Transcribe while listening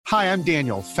Hi, I'm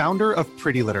Daniel, founder of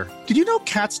Pretty Litter. Did you know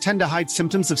cats tend to hide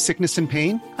symptoms of sickness and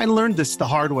pain? I learned this the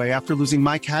hard way after losing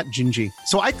my cat, Gingy.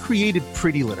 So I created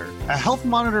Pretty Litter, a health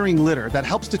monitoring litter that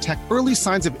helps detect early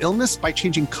signs of illness by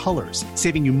changing colors,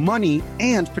 saving you money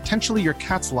and potentially your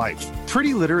cat's life.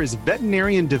 Pretty Litter is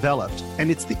veterinarian developed, and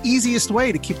it's the easiest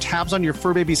way to keep tabs on your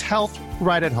fur baby's health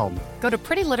right at home. Go to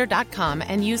prettylitter.com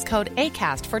and use code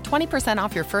ACAST for 20%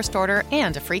 off your first order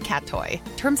and a free cat toy.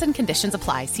 Terms and conditions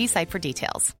apply. See site for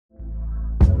details.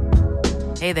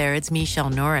 Hey there, it's Michelle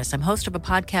Norris. I'm host of a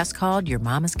podcast called Your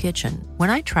Mama's Kitchen.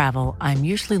 When I travel, I'm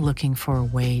usually looking for a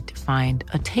way to find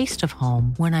a taste of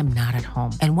home when I'm not at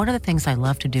home. And one of the things I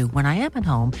love to do when I am at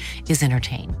home is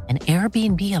entertain. And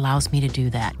Airbnb allows me to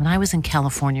do that. When I was in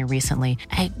California recently,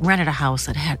 I rented a house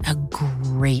that had a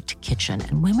great kitchen.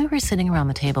 And when we were sitting around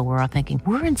the table, we're all thinking,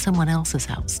 we're in someone else's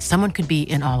house. Someone could be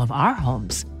in all of our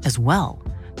homes as well.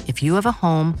 If you have a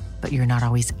home, but you're not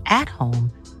always at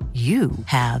home, you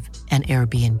have an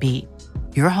Airbnb.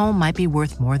 Your home might be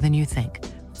worth more than you think.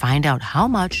 Find out how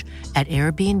much at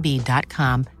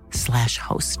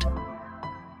airbnb.com/host.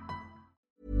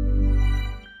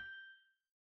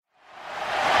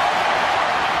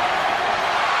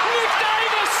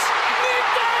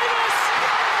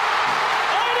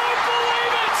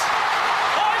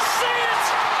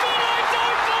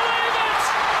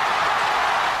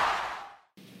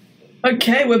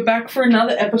 Okay, we're back for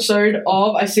another episode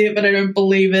of I See It But I Don't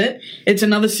Believe It. It's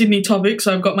another Sydney topic,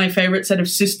 so I've got my favourite set of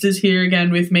sisters here again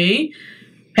with me.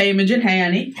 Hey Imogen, hey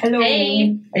Annie. Hello.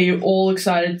 Hey. Are you all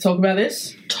excited to talk about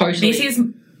this? Totally. This is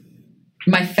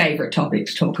my favourite topic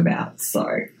to talk about, so.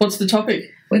 What's the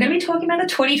topic? We're going to be talking about the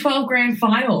 2012 Grand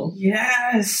Final.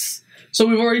 Yes! So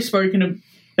we've already spoken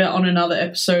about on another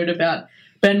episode about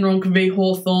Ben Ronk v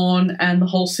Hawthorn and the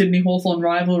whole Sydney-Hawthorn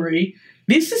rivalry.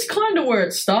 This is kind of where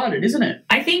it started, isn't it?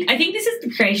 I think this is the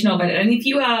creation of it. And if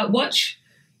you watch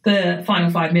the final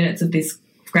 5 minutes of this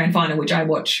grand final, which I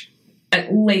watch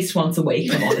at least once a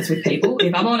week, if I'm honest with people.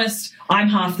 If I'm honest, I'm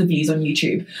half the views on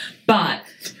YouTube. But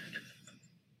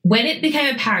when it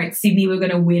became apparent Sydney were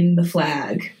going to win the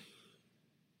flag,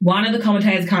 one of the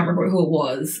commentators, I can't remember who it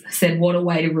was, said, what a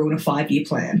way to ruin a 5-year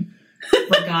plan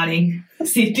regarding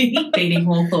Sydney beating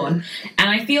Hawthorn. And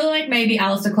I feel like maybe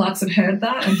Alistair Clarkson heard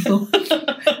that and thought,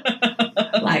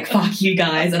 like, fuck you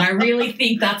guys. And I really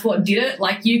think that's what did it.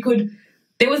 Like,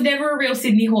 there was never a real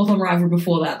Sydney-Hawthorn rivalry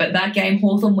before that, but that game,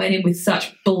 Hawthorn went in with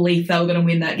such belief they were going to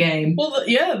win that game. Well,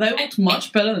 yeah, they looked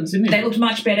much better than Sydney. They looked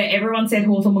much better. Everyone said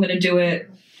Hawthorn were going to do it.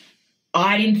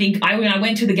 I didn't think, I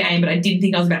went to the game, but I didn't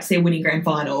think I was about to see a winning grand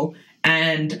final,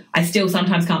 and I still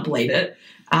sometimes can't believe it.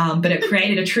 But it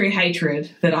created a true hatred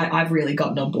that I've really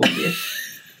gotten on board with.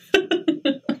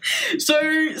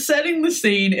 So, setting the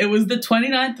scene, it was the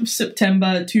 29th of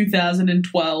September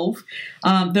 2012.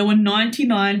 There were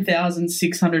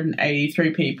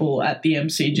 99,683 people at the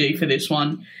MCG for this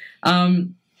one.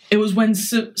 It was when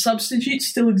substitutes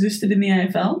still existed in the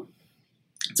AFL.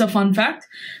 It's a fun fact.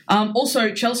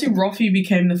 Also, Chelsea Roffey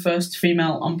became the first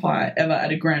female umpire ever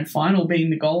at a grand final, being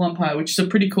the goal umpire, which is a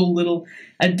pretty cool little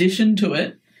addition to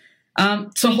it. Yeah,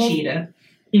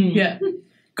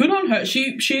 good on her.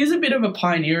 She is a bit of a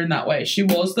pioneer in that way. She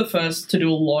was the first to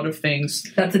do a lot of things.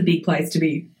 That's a big place to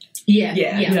be.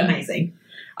 Yeah. Amazing.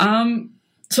 So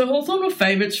Hawthorn were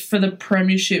favourites for the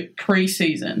premiership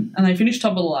pre-season, and they finished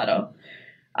top of the ladder.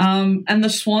 And the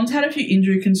Swans had a few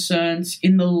injury concerns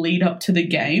in the lead up to the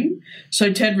game.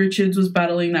 So Ted Richards was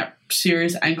battling that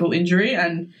serious ankle injury,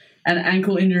 and an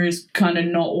ankle injury is kind of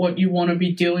not what you want to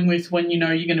be dealing with when you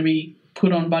know you're going to be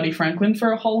put on Buddy Franklin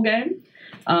for a whole game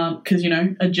because,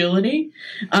 agility.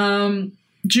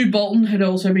 Drew Bolton had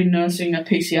also been nursing a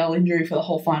PCL injury for the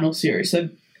whole final series. So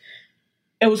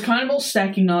it was kind of all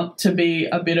stacking up to be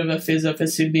a bit of a fizzer for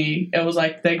Sydney. It was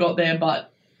like they got there,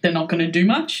 but they're not going to do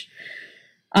much.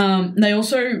 They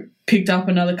also picked up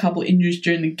another couple injuries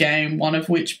during the game, one of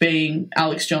which being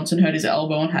Alex Johnson hurt his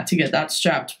elbow and had to get that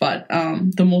strapped. But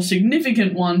the more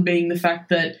significant one being the fact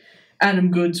that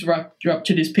Adam Goodes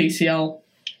ruptured his PCL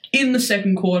in the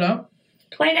second quarter.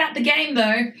 Played out the game,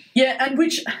 though. Yeah, and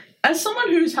which, as someone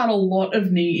who's had a lot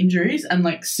of knee injuries and,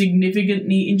 significant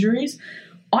knee injuries,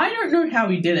 I don't know how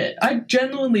he did it. I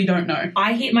genuinely don't know.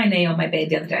 I hit my knee on my bed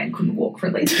the other day and couldn't walk for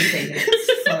at least 15 minutes,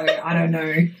 so I don't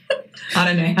know. I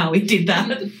don't know how he did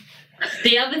that.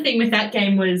 The other thing with that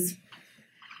game was,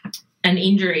 and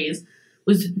injuries,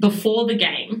 was before the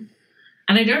game.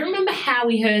 And I don't remember how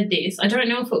we heard this. I don't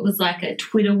know if it was like a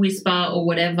Twitter whisper or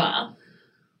whatever,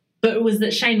 but it was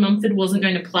that Shane Mumford wasn't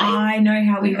going to play. I know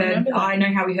how we heard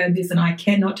this, and I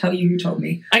cannot tell you who told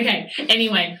me. Okay.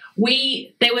 Anyway,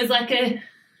 there was like a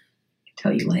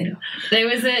Tell you later. There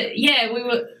was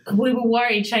we were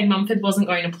worried Shane Mumford wasn't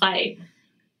going to play.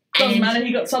 Doesn't matter,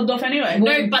 he got subbed off anyway.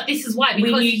 No, but this is why.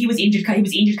 Because we knew he was injured. He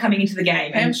was injured coming into the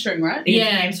game. Hamstring, right?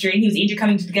 Hamstring. He was injured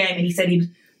coming into the game, and he said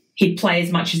he'd play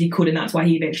as much as he could, and that's why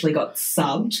he eventually got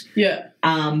subbed. Yeah.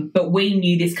 But we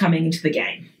knew this coming into the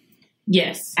game.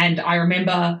 Yes. And I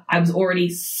remember I was already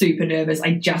super nervous.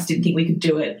 I just didn't think we could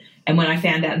do it. And when I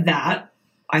found out that,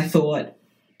 I thought,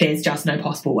 there's just no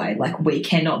possible way. Like, we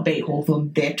cannot beat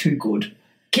Hawthorn. They're too good.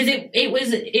 Because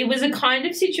it was a kind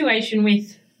of situation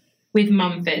with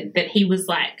Mumford that he was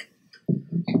like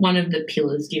one of the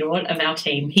pillars, do you know what, of our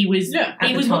team. He was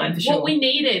what we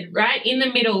needed, right? In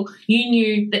the middle, you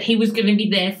knew that he was going to be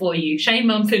there for you. Shane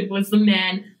Mumford was the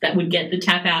man that would get the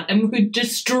tap out and would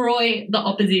destroy the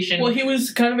opposition. Well, he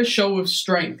was kind of a show of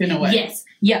strength in a way. Yes,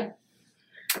 yep.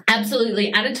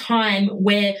 Absolutely. At a time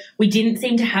where we didn't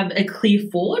seem to have a clear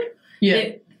forward.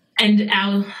 Yeah. And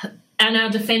our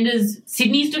defenders,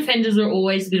 Sydney's defenders are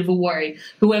always a bit of a worry.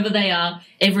 Whoever they are,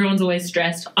 everyone's always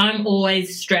stressed. I'm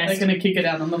always stressed. They're going to kick it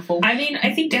out on the full. I mean,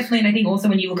 I think definitely, and I think also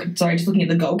when you look at, just looking at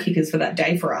the goal kickers for that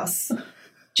day for us,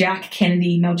 Jack,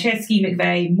 Kennedy, Malcheski,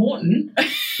 McVeigh, Morton,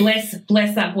 bless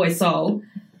that boy's soul,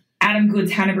 Adam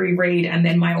Goods, Hanbury, Reid, and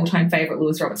then my all-time favourite,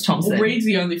 Lewis Roberts-Thompson. Well, Reid's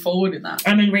the only forward in that.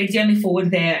 I mean, Reid's the only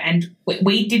forward there, and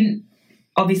we didn't,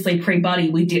 obviously pre-Buddy,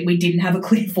 we didn't have a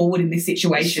clear forward in this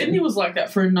situation. Sydney was like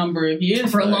that for a number of years.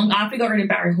 After we got rid of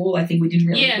Barry Hall, I think we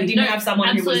didn't have someone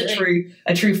absolutely. who was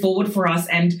a true forward for us,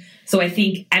 and so I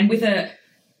think, and with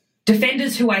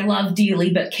defenders who I love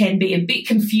dearly but can be a bit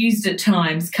confused at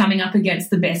times, coming up against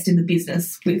the best in the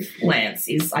business with Lance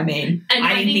I didn't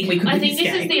think we could win this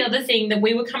game. This is the other thing, that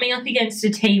we were coming up against a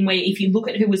team where if you look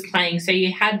at who was playing, so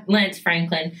you had Lance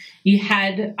Franklin, you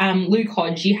had Luke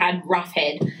Hodge, you had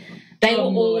Roughhead. They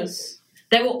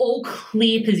were all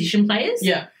clear position players.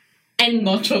 Yeah. And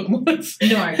not John Lewis.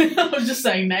 No. I was just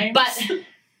saying names. But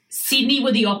Sydney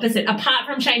were the opposite, apart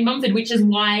from Shane Mumford, which is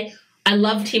why I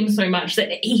loved him so much, that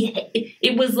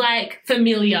it was like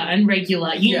familiar and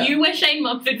regular. You knew where Shane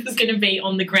Mumford was going to be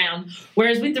on the ground,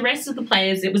 whereas with the rest of the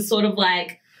players, it was sort of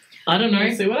like, I don't know.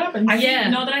 We'll see what happens. I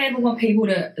think, not that I ever want people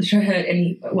to hurt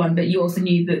anyone, but you also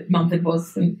knew that Mumford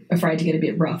was afraid to get a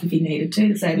bit rough if he needed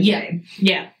to save the game.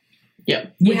 Yeah. Yeah.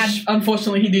 Which,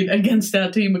 unfortunately, he did against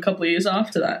our team a couple of years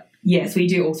after that. Yes, we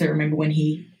do also remember when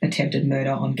he attempted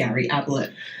murder on Gary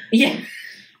Ablett. Yeah.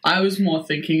 I was more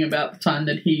thinking about the time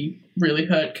that he really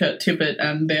hurt Kurt Tippett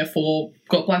and therefore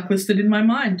got blacklisted in my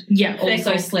mind. Yeah.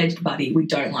 Also sledged Buddy. We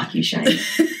don't like you, Shane.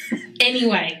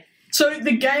 Anyway. So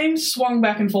the game swung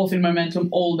back and forth in momentum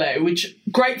all day, which,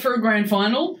 great for a grand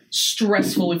final,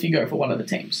 stressful if you go for one of the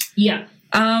teams. Yeah.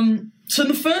 So in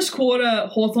the first quarter,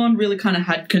 Hawthorn really kind of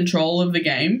had control of the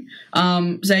game.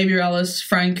 Xavier Ellis,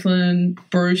 Franklin,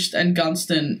 Bruce and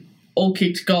Gunston all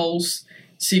kicked goals.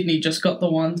 Sydney just got the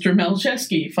one through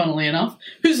Malcheski, funnily enough,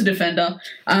 who's a defender.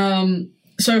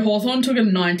 So Hawthorn took a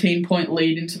 19-point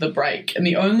lead into the break, and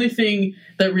the only thing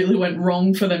that really went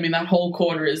wrong for them in that whole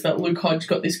quarter is that Luke Hodge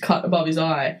got this cut above his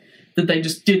eye that they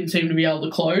just didn't seem to be able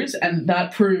to close, and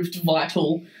that proved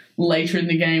vital later in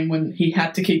the game when he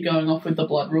had to keep going off with the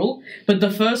blood rule. But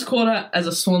the first quarter, as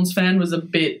a Swans fan, was a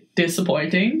bit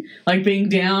disappointing. Like, being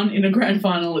down in a grand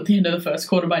final at the end of the first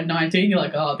quarter by 19, you're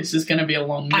like, oh, this is going to be a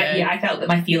long day. I felt that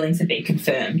my feelings had been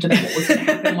confirmed about what was going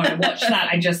to happen when I watched that.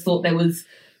 I just thought there was...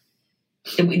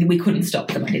 We couldn't stop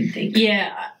them, I didn't think.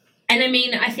 Yeah. And I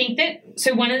mean, I think that...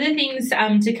 So one of the things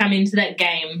to come into that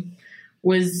game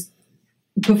was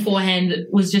beforehand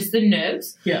was just the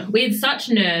nerves. Yeah. We had such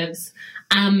nerves.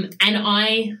 And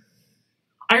I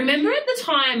remember at the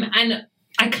time, and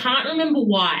I can't remember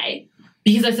why,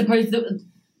 because I suppose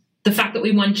the fact that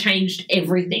we won changed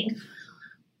everything.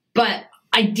 But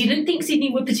I didn't think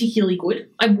Sydney were particularly good.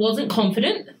 I wasn't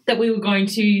confident that we were going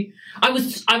to... I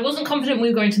wasn't confident we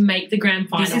were going to make the grand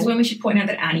final. This is when we should point out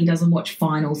that Annie doesn't watch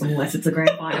finals unless it's a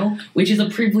grand final, which is a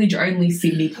privilege only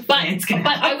Sydney fans can have.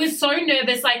 But I was so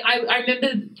nervous. Like, I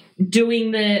remember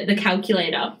doing the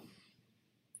calculator...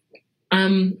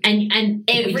 and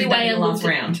every way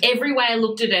I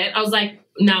looked at it, I was like,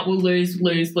 "No, we'll lose."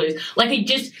 Like, it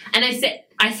just, and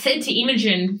I said to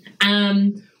Imogen,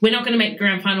 "We're not going to make the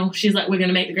grand final." She's like, "We're going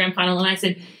to make the grand final," and I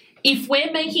said, "If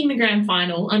we're making the grand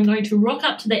final, I'm going to rock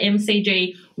up to the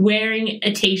MCG wearing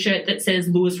a T-shirt that says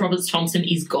Lewis Roberts-Thompson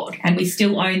is God," and we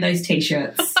still own those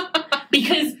T-shirts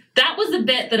because that was a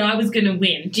bet that I was going to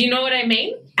win. Do you know what I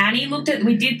mean? Annie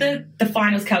we did the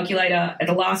finals calculator at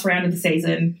the last round of the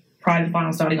season, prior to the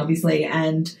final starting, obviously,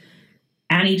 and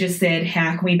Annie just said,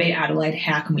 how can we beat Adelaide?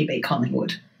 How can we beat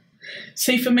Collingwood?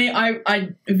 See, for me, I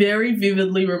very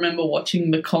vividly remember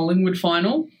watching the Collingwood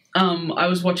final I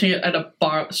was watching it at a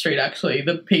bar up the street, actually,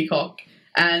 the Peacock,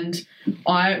 and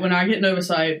when I get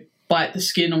nervous, I bite the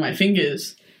skin on my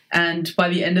fingers, and by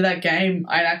the end of that game,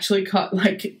 I'd actually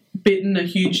bitten a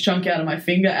huge chunk out of my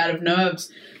finger out of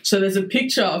nerves. So there's a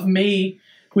picture of me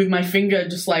with my finger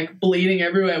just bleeding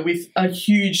everywhere with a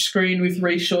huge screen with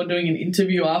Rhys Shaw doing an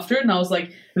interview after it. And I was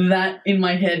like, that in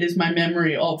my head is my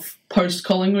memory of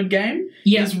post-Collingwood game.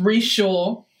 Yeah. Is Rhys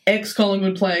Shaw,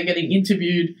 ex-Collingwood player, getting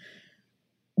interviewed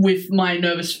with my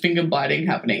nervous finger biting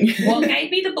happening. What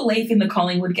gave me the belief in the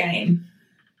Collingwood game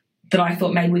that I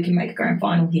thought maybe we can make a grand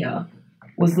final here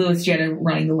was Lewis Jenner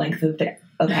running the length of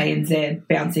ANZ,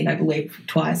 bouncing, I believe,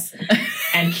 twice,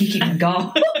 and kicking a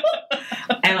goal.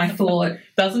 And I thought...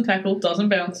 Doesn't tackle, doesn't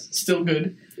bounce, still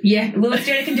good. Yeah, Lewis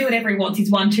Jenner can do whatever he wants.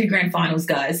 He's won 2 grand finals,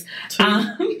 guys.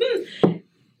 That's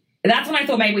when I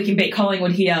thought maybe we can beat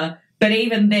Collingwood here. But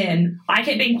even then, I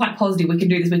kept being quite positive. We can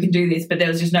do this, but there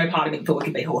was just no part of me that thought we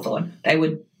could beat Hawthorn. They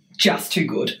were just too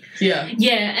good. Yeah.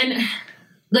 Yeah, and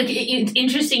it's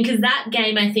interesting because that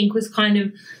game, I think, was kind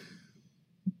of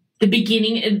the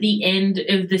beginning of the end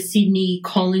of the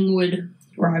Sydney-Collingwood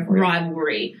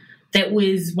rivalry. That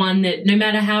was one that no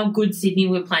matter how good Sydney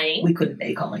were playing, we couldn't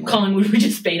beat Collingwood. Collingwood would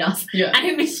just beat us. Yeah. And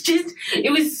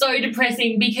it was so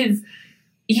depressing because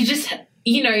you just,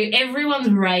 everyone's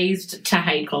raised to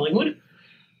hate Collingwood.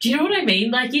 Do you know what I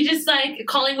mean? You just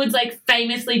Collingwood's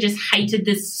famously just hated.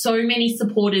 There's so many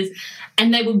supporters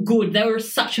and they were good. They were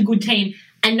such a good team.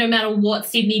 And no matter what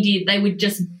Sydney did, they would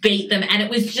just beat them. And it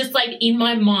was just in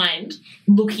my mind,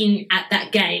 looking at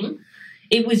that game,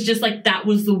 it was just that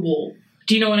was the wall.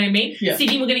 Do you know what I mean? Yeah.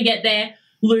 Sydney were going to get there,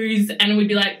 lose, and we'd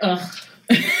be like, ugh.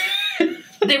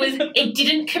 It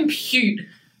didn't compute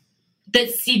that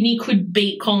Sydney could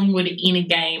beat Collingwood in a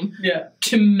game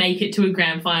to make it to a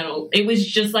grand final. It was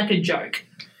just a joke.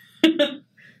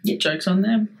 Yeah, joke's on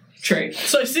them. True.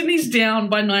 So Sydney's down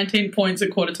by 19 points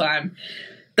at quarter time.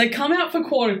 They come out for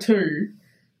quarter 2,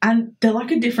 and they're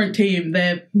like a different team.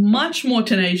 They're much more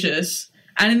tenacious.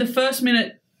 And in the first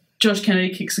minute, Josh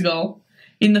Kennedy kicks a goal.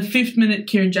 In the 5th minute,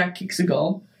 Kieran Jack kicks a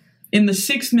goal. In the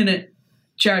 6th minute,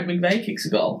 Jared McVeigh kicks a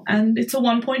goal. And it's a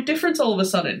 1-point difference all of a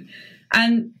sudden.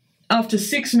 And after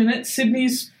 6 minutes,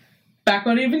 Sydney's back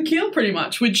on even keel pretty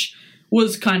much, which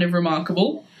was kind of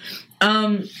remarkable.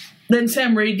 Then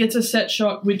Sam Reid gets a set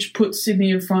shot, which puts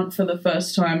Sydney in front for the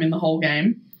first time in the whole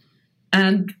game.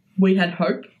 And we had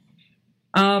hope.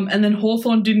 And then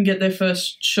Hawthorn didn't get their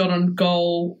first shot on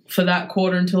goal for that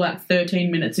quarter until at 13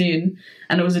 minutes in,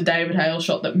 and it was a David Hale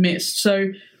shot that missed. So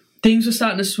things were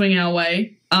starting to swing our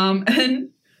way. And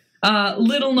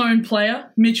little-known player,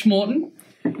 Mitch Morton,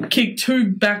 kicked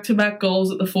 2 back-to-back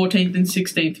goals at the 14th and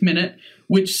 16th minute,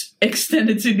 which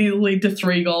extended Sydney's lead to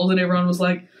 3 goals, and everyone was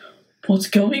like, what's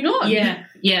going on?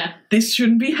 Yeah. This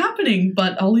shouldn't be happening,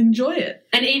 but I'll enjoy it.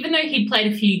 And even though he'd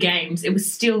played a few games, it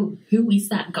was still, who is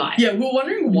that guy? Yeah, we're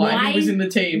wondering why he was in the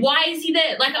team. Why is he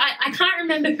there? I can't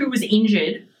remember who was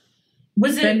injured.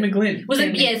 Was it Ben McGlynn? Was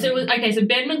it? Yeah. So it was okay. So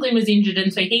Ben McGlynn was injured,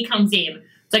 and so he comes in.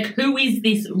 It's who is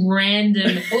this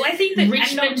random? Well, I think that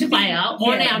Richmond player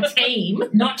on our team.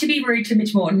 Not to be rude to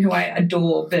Mitch Morton, who I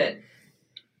adore, but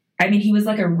I mean, he was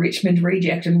a Richmond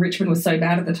reject, and Richmond was so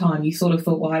bad at the time. You sort of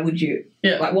thought, why would you?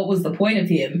 Yeah. What was the point of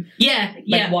him? Yeah.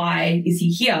 Why is he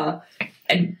here?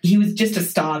 And he was just a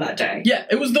star that day. Yeah,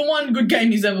 it was the one good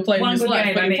game he's ever played in his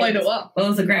life, but he played it well. Well, it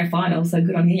was a grand final, so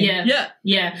good on him.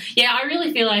 Yeah. I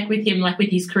really feel with him, with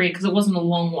his career, because it wasn't a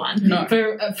long one, no.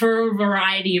 for a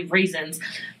variety of reasons.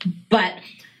 But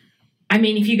I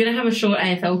mean, if you're going to have a short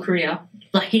AFL career,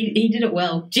 he did it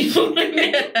well. Do you know what I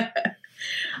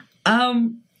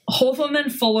mean? Hawthorn then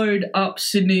followed up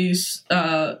Sydney's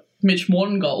Mitch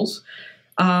Morton goals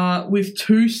with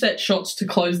 2 set shots to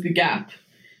close the gap.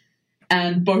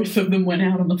 And both of them went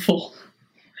out on the full.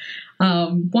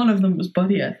 One of them was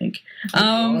Buddy, I think.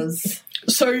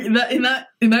 So in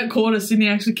that quarter, Sydney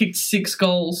actually kicked 6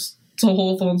 goals to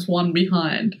Hawthorn's 1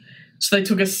 behind. So they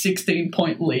took a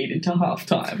 16-point lead into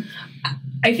halftime.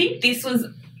 I think this was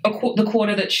the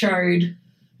quarter that showed.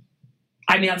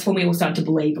 I mean, that's when we all started to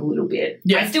believe a little bit.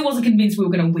 Yeah. I still wasn't convinced we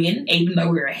were going to win, even though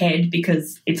we were ahead,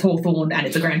 because it's Hawthorn and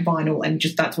it's a grand final, and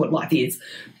just that's what life is.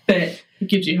 But it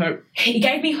gives you hope. It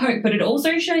gave me hope, but it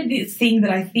also showed this thing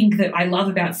that I think that I love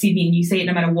about Sydney, and you see it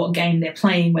no matter what game they're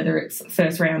playing, whether it's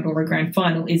first round or a grand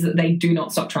final, is that they do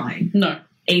not stop trying. No.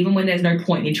 Even when there's no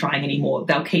point in trying anymore,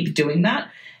 they'll keep doing that.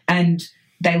 And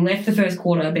they left the first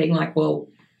quarter being like, well,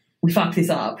 we fucked this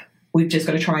up. We've just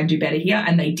got to try and do better here.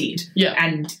 And they did. Yeah.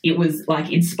 And it was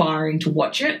inspiring to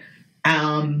watch it.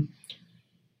 And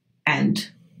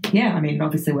yeah, I mean,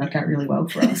 obviously worked out really well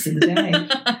for us in the day.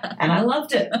 And I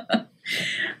loved it.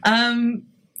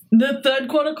 The third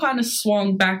quarter kind of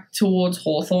swung back towards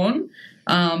Hawthorn.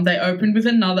 They opened with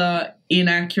another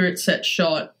inaccurate set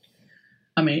shot.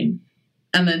 And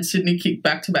then Sydney kicked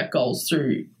back-to-back goals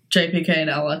through JPK and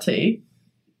LRT.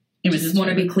 I just want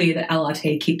to be clear that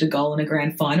LRT kicked a goal in a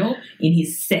grand final in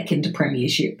his second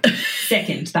premiership.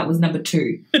 Second. That was number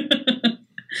 2.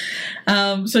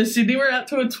 So Sydney were out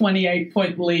to a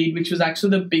 28-point lead, which was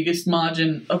actually the biggest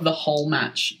margin of the whole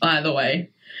match, either way.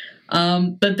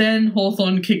 But then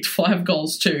Hawthorn kicked 5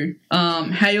 goals too.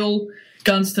 Hale,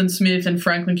 Gunston, Smith and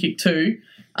Franklin kicked 2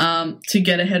 to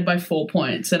get ahead by 4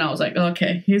 points. And I was like,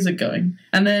 okay, here's it going.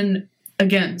 And then,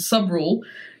 again, sub-rule,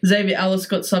 Xavier Ellis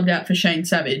got subbed out for Shane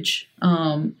Savage.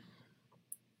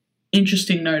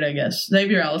 Interesting note, I guess.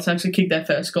 Xavier Ellis actually kicked their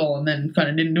first goal and then kind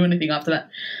of didn't do anything after that.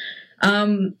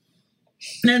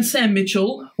 Then Sam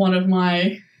Mitchell, one of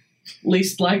my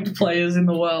least liked players in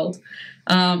the world,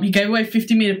 he gave away a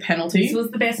 50-metre penalty. This was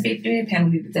the best 50-metre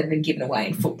penalty that's ever been given away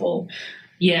in football.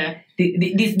 Yeah.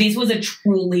 This was a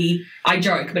truly, I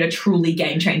joke, but a truly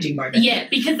game-changing moment. Yeah,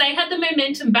 because they had the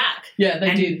momentum back. Yeah,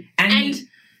 they did.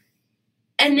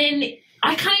 And then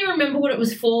I can't even remember what it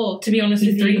was for, to be honest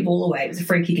with you. He threw the ball away. It was a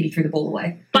free kick and he threw the ball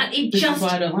away. But This is why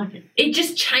I don't like it. It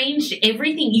just changed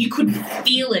everything. You could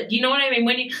feel it. You know what I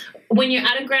mean? When you're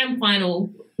at a grand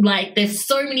final, like there's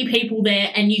so many people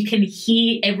there and you can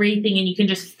hear everything and you can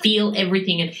just feel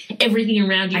everything and everything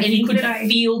around you. And you could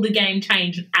feel the game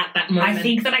change at that moment. I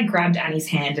think that I grabbed Annie's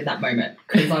hand in that moment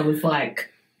because I was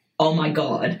like, oh my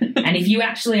God. And if you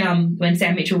actually, when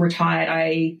Sam Mitchell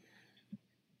retired,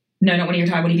 No, not when he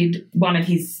retired, when he did one of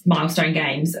his milestone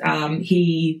games,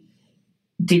 he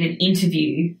did an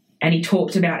interview and he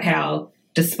talked about how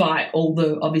despite all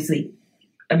the obviously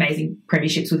amazing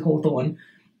premierships with Hawthorn,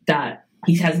 that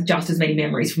he has just as many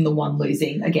memories from the one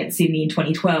losing against Sydney in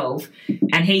 2012.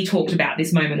 And he talked about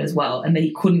this moment as well and that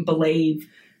he couldn't believe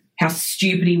how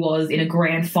stupid he was in a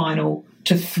grand final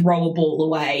to throw a ball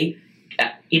away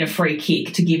in a free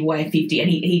kick to give away a 50. And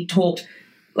he talked...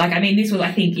 this was,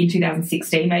 I think, in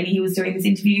 2016 maybe he was doing this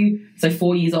interview, so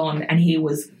 4 years on, and he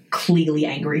was clearly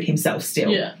angry at himself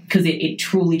still because it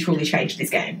truly, truly changed this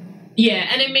game. Yeah,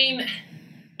 and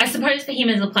I suppose for him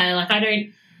as a player, I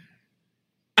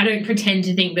don't pretend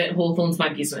to think that Hawthorn's my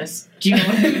business. Do you know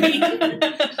what I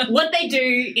mean? What they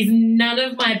do is none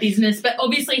of my business, but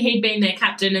obviously he'd been their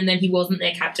captain and then he wasn't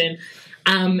their captain,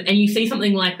 and you see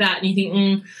something like that and you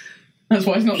think, that's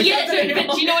why he's not the captain anymore.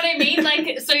 But do you know what I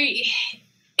mean? So...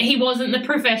 He wasn't the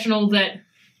professional that,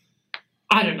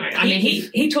 I don't know.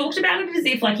 He talked about it as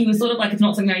if he was sort of it's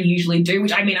not something I usually do,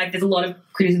 which there's a lot of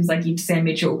criticisms I give to Sam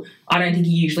Mitchell. I don't think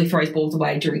he usually throws balls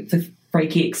away during free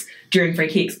kicks,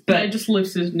 but he just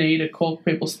lifts his knee to cork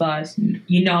people's thighs.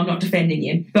 You know I'm not defending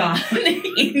him, but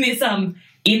in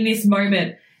this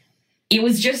moment, it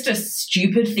was just a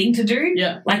stupid thing to do.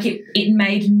 Yeah. It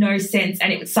made no sense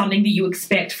and it was something that you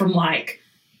expect from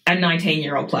a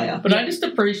 19-year-old player. But I just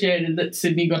appreciated that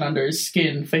Sydney got under his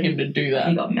skin for him to do that.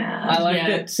 He got mad. I like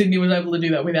that Sydney was able to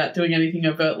do that without doing anything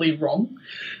overtly wrong.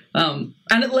 And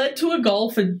it led to a goal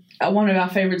for one of our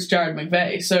favourites, Jared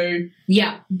McVeigh. So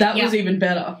that was even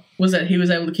better, was that he was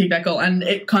able to kick that goal. And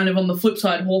it kind of, on the flip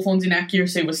side, Hawthorn's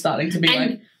inaccuracy was starting to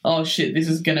be oh shit, this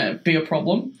is going to be a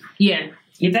problem. Yeah.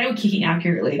 If they were kicking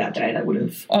accurately that day, they would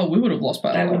have... Oh, we would have lost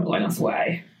by that. They would have blown us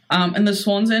away. And the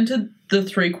Swans entered the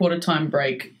three-quarter time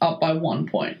break up by 1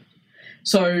 point.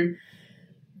 So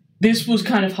this was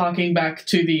kind of harking back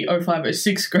to the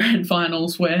 05-06 grand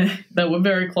finals where they were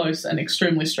very close and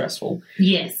extremely stressful.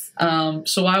 Yes.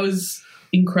 So I was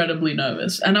incredibly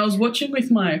nervous. And I was watching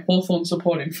with my Hawthorn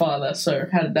supporting father, so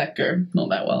how did that go? Not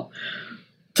that well.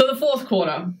 To the fourth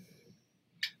quarter.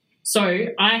 So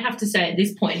I have to say at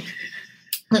this point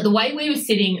that the way we were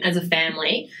sitting as a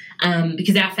family...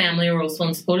 because our family are all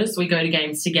Swan supporters, so we go to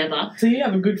games together. So you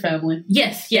have a good family.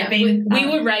 Yes, yeah. We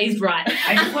were raised right.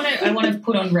 I want to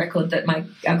put on record that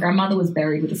our grandmother was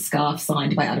buried with a scarf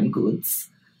signed by Adam Goods.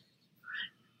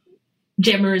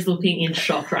 Gemma is looking in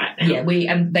shock right now.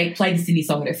 Yeah, they played the Sydney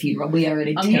song at her funeral. We are an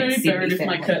intense I'm going to be Sydney buried with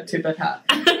family. my Kurt Tippett hat.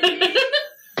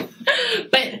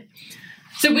 But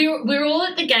so we were all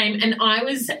at the game, and I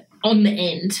was on the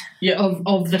end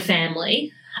of the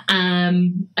family.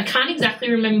 I can't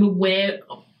exactly remember where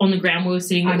on the ground we were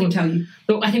sitting. I can tell you.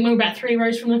 But I think we were about 3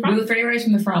 rows from the front. We were 3 rows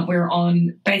from the front. We were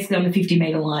basically on the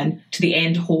 50-metre line to the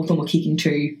end. Hawthorn were kicking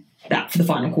to that for the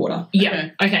final quarter.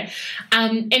 Yeah, okay.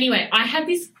 Anyway, I had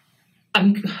this,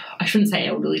 I shouldn't say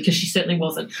elderly because she certainly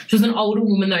wasn't. She was an older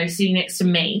woman, though, sitting next to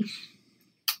me.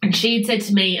 And she had said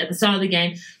to me at the start of the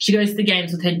game, she goes to the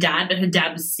games with her dad, but her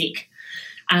dad was sick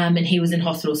and he was in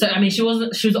hospital. So, she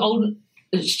was old.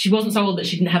 She wasn't so old that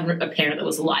she didn't have a parent that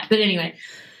was alive. But anyway,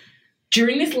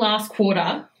 during this last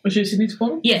quarter, Was she a Sydney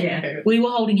supporter? yeah, Okay. we were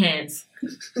holding hands.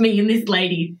 Me and this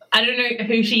lady. I don't know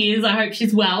who she is. I hope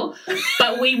she's well.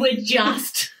 But we were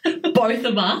just, both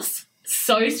of us,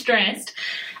 so stressed.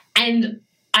 And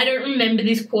I don't remember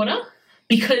this quarter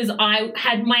because I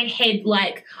had my head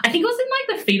I think I was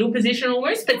in the fetal position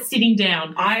almost, but sitting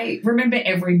down. I remember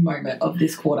every moment of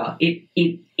this quarter.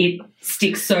 It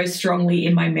sticks so strongly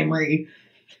in my memory.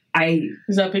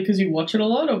 Is that because you watch it a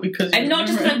lot or because... And not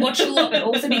just because I watched it a lot, but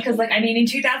also because, in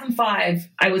 2005,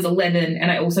 I was 11 and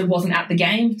I also wasn't at the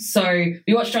game. So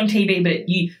we watched it on TV,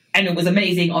 and it was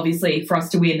amazing, obviously, for us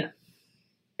to win.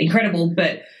 Incredible,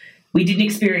 but we didn't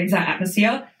experience that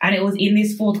atmosphere. And it was in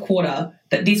this fourth quarter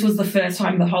that this was the first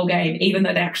time the whole game, even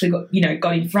though they actually got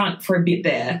in front for a bit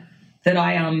there, that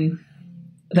I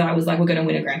was like, we're going to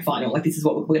win a grand final. This is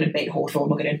what we're going to beat Hawthorn.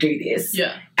 We're going to do this.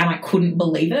 Yeah. And I couldn't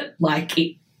believe it.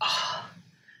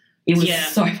 It was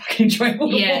so fucking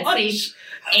enjoyable to watch. See,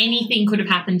 anything could have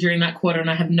happened during that quarter and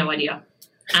I have no idea.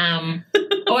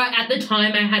 Or at the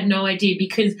time I had no idea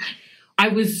because I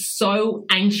was so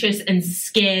anxious and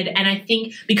scared, and I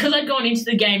think because I'd gone into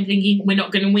the game thinking we're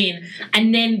not going to win,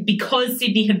 and then because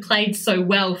Sydney had played so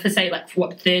well for, say,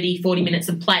 30, 40 minutes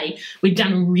of play, we'd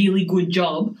done a really good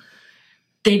job,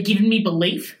 they'd given me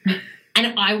belief.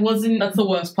 And I wasn't... That's the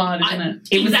worst part, isn't it?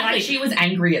 It was like she was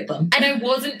angry at them. And I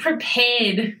wasn't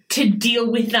prepared to deal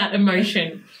with that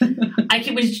emotion.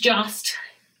 It was just...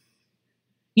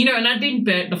 and I'd been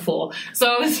burnt before. So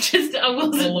I wasn't...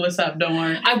 All of us have, don't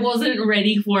worry. I wasn't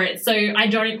ready for it. So I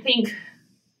don't think...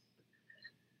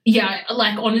 Yeah,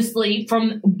 honestly,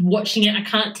 from watching it, I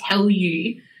can't tell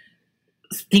you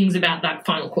things about that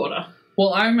final quarter.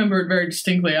 Well, I remember it very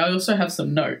distinctly. I also have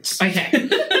some notes. Okay.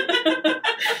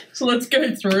 So let's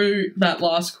go through that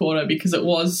last quarter because it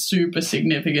was super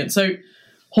significant. So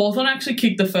Hawthorn actually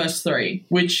kicked the first three,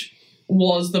 which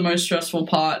was the most stressful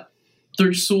part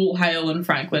through Sewell, Hale and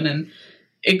Franklin, and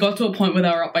it got to a point where they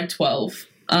were up by 12.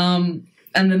 And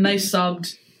then they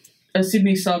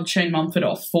Sydney subbed Shane Mumford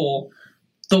off for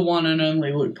the one and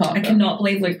only Luke Parker. I cannot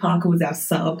believe Luke Parker was our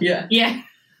sub. Yeah. Yeah.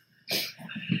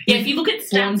 Yeah, if you look at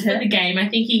stats for the game, I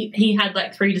think he had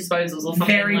 3 disposals or something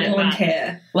Very like blonde that.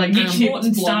 hair. Mitch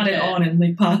Morton started on and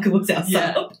Luke Parker was our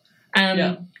sub.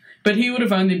 Yeah. But he would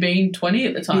have only been 20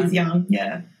 at the time. He's young,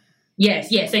 yeah. Yes,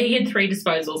 so he had 3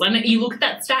 disposals. And you look at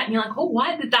that stat and you're like, oh,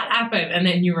 why did that happen? And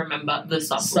then you remember the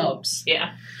subs.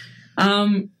 Yeah.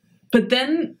 But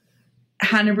then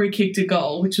Hanbury kicked a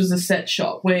goal, which was a set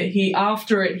shot, where he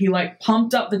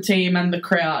pumped up the team and the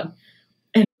crowd.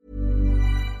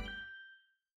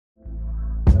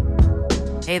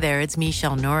 Hey there, it's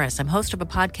Michelle Norris. I'm host of a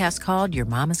podcast called Your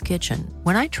Mama's Kitchen.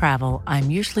 When I travel, I'm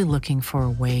usually looking for a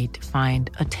way to find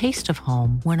a taste of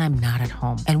home when I'm not at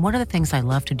home. And one of the things I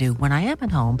love to do when I am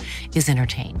at home is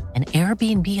entertain. And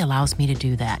Airbnb allows me to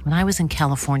do that. When I was in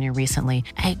California recently,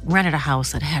 I rented a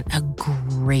house that had a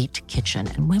great kitchen.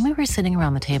 And when we were sitting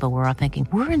around the table, we were all thinking,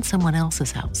 we're in someone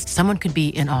else's house. Someone could be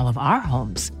in all of our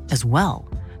homes as well.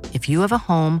 If you have a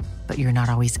home, but you're not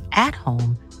always at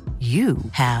home, you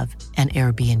have an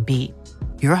Airbnb.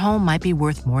 Your home might be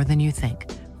worth more than you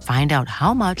think. Find out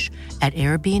how much at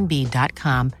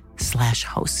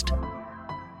airbnb.com/host.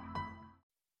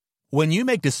 When you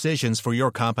make decisions for your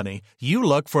company, you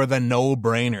look for the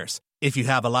no-brainers. If you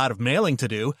have a lot of mailing to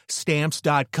do,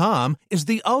 Stamps.com is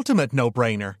the ultimate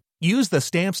no-brainer. Use the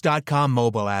Stamps.com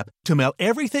mobile app to mail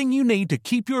everything you need to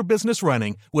keep your business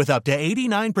running with up to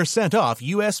 89% off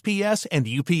USPS and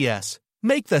UPS.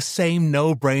 Make the same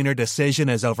no-brainer decision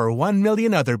as over 1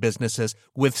 million other businesses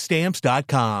with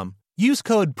Stamps.com. Use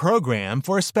code PROGRAM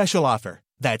for a special offer.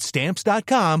 That's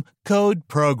Stamps.com, code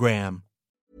PROGRAM.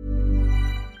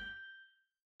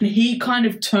 He kind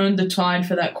of turned the tide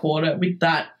for that quarter with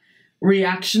that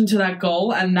reaction to that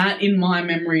goal, and that, in my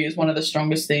memory, is one of the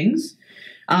strongest things.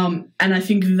 And I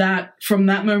think that from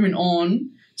that moment on,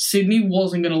 Sydney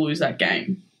wasn't going to lose that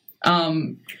game.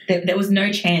 There was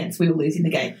no chance we were losing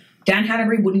the game. Dan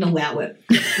Hanbury wouldn't allow it.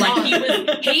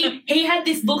 He had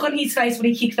this look on his face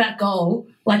when he kicked that goal.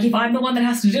 If I'm the one that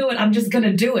has to do it, I'm just going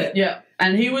to do it. Yeah,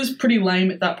 and he was pretty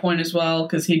lame at that point as well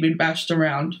because he'd been bashed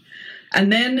around.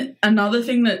 And then another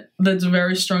thing that's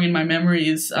very strong in my memory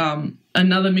is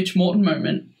another Mitch Morton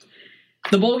moment.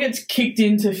 The ball gets kicked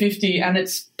into 50 and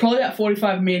it's probably about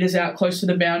 45 metres out close to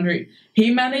the boundary.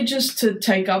 He manages to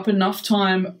take up enough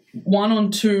time,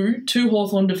 1-on-2, 2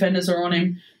 Hawthorn defenders are on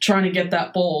him trying to get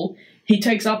that ball. He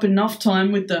takes up enough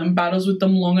time with them, battles with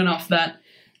them long enough that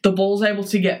the ball's able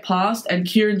to get past and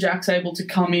Kieran Jack's able to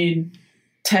come in,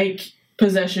 take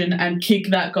possession and kick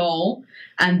that goal.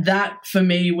 And that, for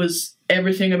me, was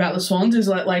everything about the Swans, is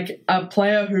like a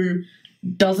player who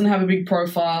doesn't have a big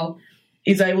profile,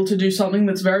 is able to do something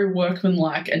that's very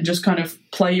workmanlike and just kind of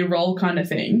play your role kind of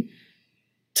thing,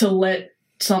 to let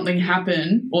something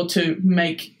happen or to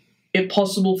make it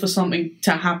possible for something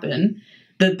to happen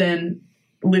that then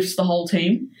lifts the whole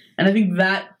team. And I think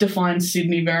that defines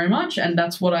Sydney very much, and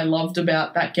that's what I loved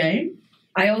about that game.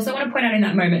 I also want to point out in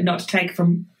that moment, not to take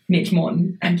from Mitch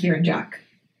Morton and Kieran Jack,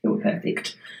 who were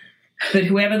perfect, but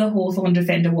whoever the Hawthorn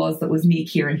defender was that was near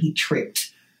Kieran, he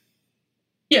tripped.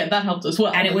 Yeah, that helped as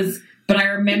well. And it was, but I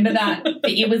remember that,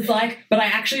 it was like, but I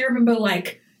actually remember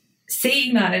like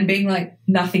seeing that and being like,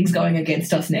 nothing's going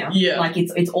against us now. Yeah. Like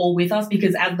it's all with us,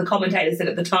 because as the commentator said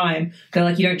at the time, they're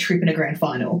like, you don't trip in a grand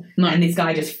final. No. And this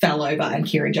guy just fell over and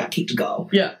Kieran Jack kicked a goal.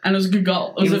 Yeah, and it was a good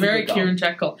goal. It was a very good goal. Kieran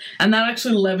Jack goal. And that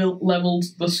actually leveled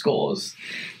the scores.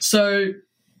 So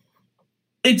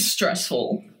it's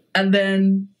stressful. And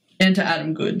then enter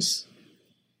Adam Goodes.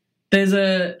 There's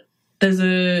a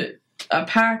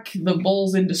pack, the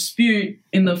ball's in dispute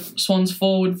in the Swans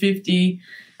forward 50.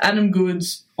 Adam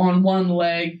Goodes on one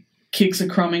leg kicks a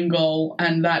crumbing goal,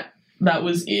 and that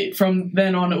was it. From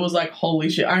then on, it was like, holy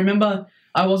shit. I remember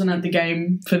I wasn't at the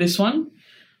game for this one.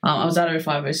 I was at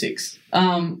 05-06.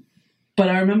 But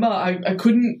I remember I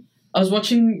was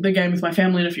watching the game with my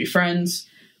family and a few friends,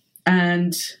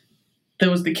 and there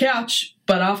was the couch,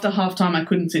 but after halftime I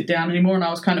couldn't sit down anymore, and I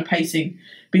was kind of pacing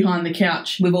behind the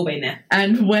couch. We've all been there.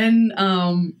 And when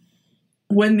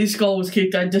this goal was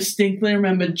kicked, I distinctly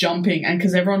remember jumping, and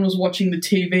because everyone was watching the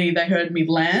TV, they heard me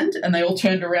land, and they all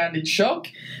turned around in shock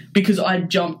because I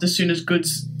jumped as soon as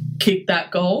Goodes kicked that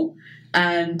goal,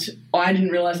 and I didn't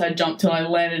realise I jumped till I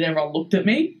landed. Everyone looked at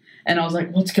me, and I was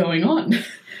like, what's going on?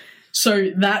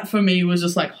 So that for me was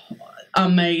just like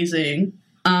amazing.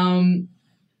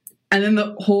 And then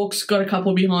the Hawks got a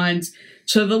couple behinds.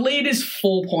 So the lead is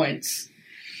 4 points.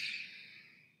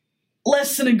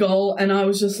 Less than a goal, and I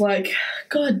was just like,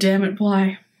 God damn it,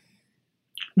 why?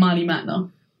 Marty Mattner.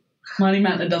 Marty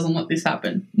Mattner doesn't let this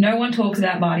happen. No one talks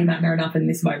about Marty Mattner enough in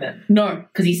this moment. No.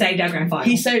 Because he saved our grand final.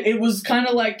 He saved, it was kind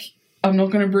of like, I'm not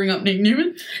going to bring up Nick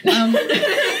Newman.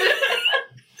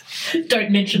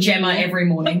 Don't mention Gemma every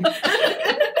morning.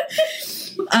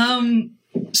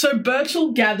 So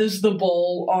Birchall gathers the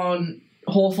ball on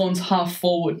Hawthorn's half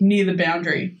forward near the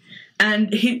boundary,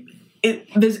 and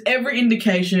there's every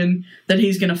indication that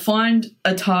he's going to find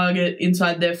a target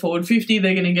inside their forward 50.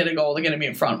 They're going to get a goal. They're going to be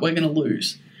in front. We're going to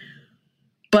lose.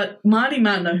 But Marty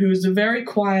Mattner, who is a very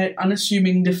quiet,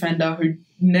 unassuming defender who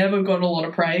never got a lot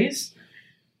of praise,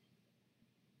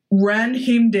 ran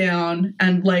him down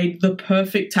and laid the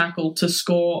perfect tackle to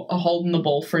score a holding the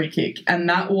ball free kick. And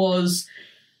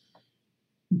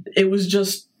it was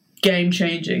just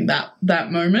game-changing,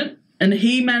 that moment. And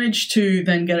he managed to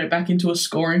then get it back into a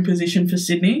scoring position for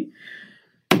Sydney.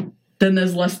 Then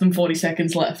there's less than 40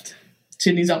 seconds left.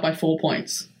 Sydney's up by 4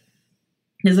 points.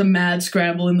 There's a mad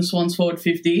scramble in the Swans forward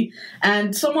 50.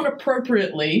 And somewhat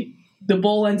appropriately, the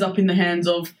ball ends up in the hands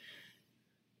of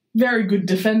very good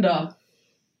defender,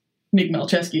 Nick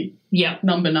Malcheski. Yeah.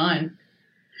 Number 9.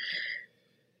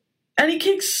 And he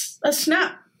kicks a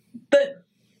snap that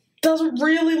doesn't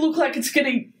really look like it's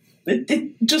getting...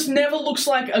 It just never looks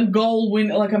like a goal win,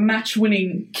 like a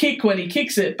match-winning kick when he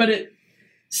kicks it, but it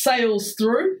sails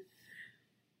through,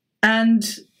 and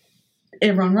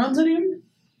everyone runs at him,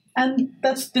 and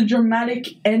that's the dramatic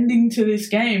ending to this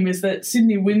game, is that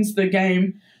Sydney wins the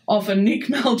game off a Nick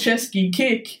Malcheski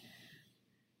kick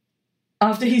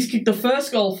after he's kicked the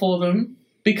first goal for them,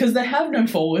 because they have no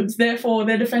forwards, therefore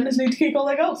their defenders need to kick all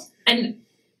their goals. And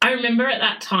I remember at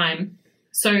that time,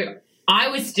 so I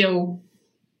was still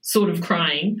sort of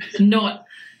crying, not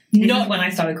when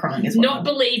I started crying as well. Not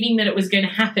believing that it was going to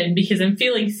happen because I'm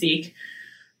feeling sick,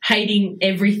 hating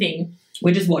everything.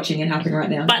 We're just watching it happen right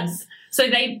now. But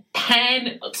so they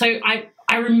pan. So I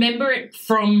remember it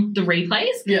from the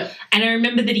replays. Yeah. And I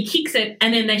remember that he kicks it,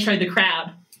 and then they show the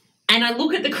crowd. And I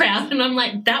look at the crowd and I'm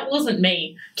like, that wasn't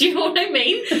me. Do you know what I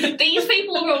mean? These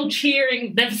people are all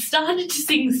cheering. They've started to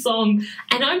sing the song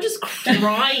and I'm just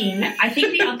crying. I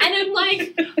think and I'm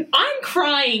like, I'm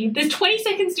crying. There's 20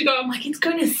 seconds to go. I'm like, it's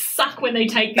going to suck when they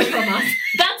take this from us.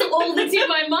 That's all that's in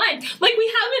my mind. Like,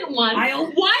 we haven't won.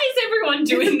 Why is everyone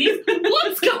doing this?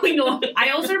 What's going on?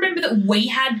 I also remember that we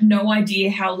had no idea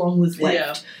how long was left.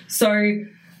 Yeah. So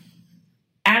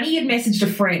Annie had messaged a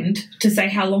friend to say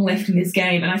how long left in this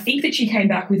game, and I think that she came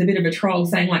back with a bit of a troll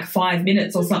saying like 5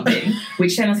 minutes or something,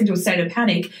 which sent us into a state of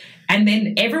panic. And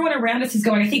then everyone around us is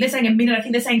going, I think they're saying a minute, I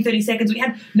think they're saying 30 seconds. We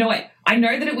had no way. I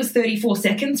know that it was 34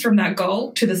 seconds from that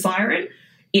goal to the siren.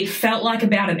 It felt like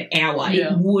about an hour.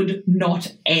 Yeah. It would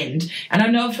not end. And I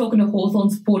know I'm talking to Hawthorn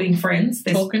supporting friends.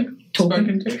 Talking?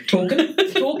 Spoken to. Talking?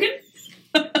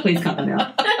 Please cut them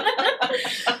out.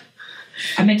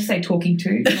 I meant to say talking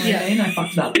to. You know what I mean? I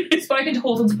fucked it up. Spoken to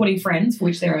Hawthorn's footy friends, for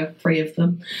which there are 3 of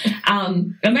them.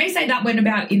 I'm going to say that went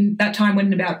about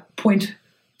 0.5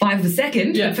 of a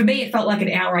second. Yeah. But for me, it felt like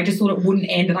an hour. I just thought it wouldn't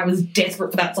end, and I was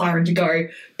desperate for that siren to go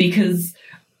because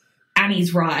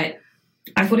Annie's right.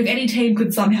 I thought if any team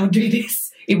could somehow do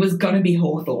this, it was going to be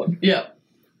Hawthorn. Yeah.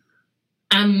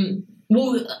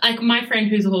 Well, like my friend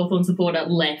who's a Hawthorn supporter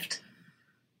left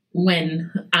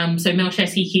when so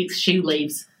Malcheski kicks, she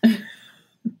leaves.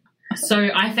 So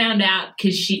I found out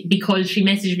because she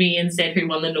messaged me and said who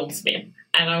won the Norm Smith,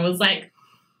 and I was like,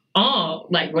 oh,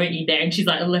 like weren't you there? And she's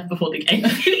like, I left before the game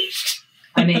finished.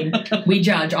 I mean, we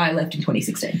judge. I left in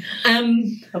 2016.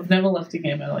 I've never left a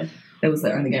game early. That was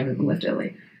the only game that left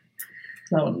early.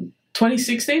 That one.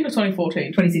 2016 or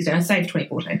 2014? 2016. I saved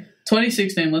 2014.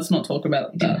 2016, let's not talk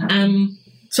about that.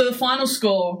 So the final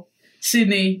score,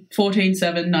 Sydney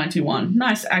 14-7-91.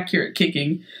 Nice accurate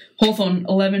kicking. Hawthorn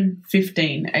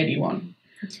 11-15-81.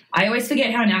 I always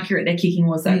forget how inaccurate their kicking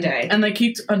was that day. And they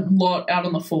kicked a lot out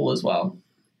on the full as well.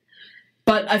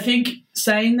 But I think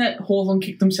saying that Hawthorn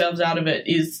kicked themselves out of it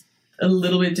is a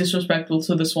little bit disrespectful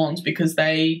to the Swans because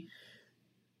they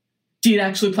did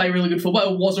actually play really good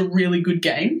football. It was a really good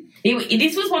game.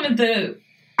 This was one of the,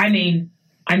 I mean,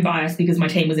 I'm biased because my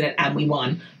team was in it and we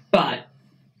won, but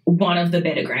one of the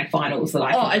better grand finals that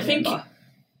I think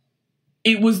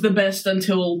it was the best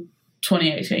until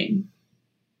 2018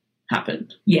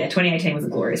 happened. Yeah, 2018 was a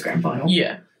glorious grand final.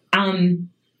 Yeah.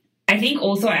 I think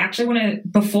also I actually want to,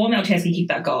 before Malcheski kicked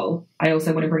that goal, I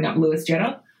also want to bring up Lewis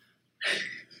Jetta.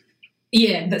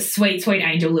 Yeah, the sweet, sweet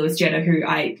angel Lewis Jetta, who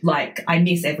I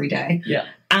miss every day. Yeah.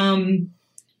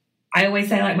 I always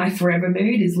say, like, my forever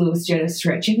mood is Lewis Jetta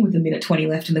stretching with a minute 20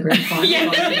 left in the grand final.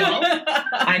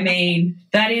 I mean,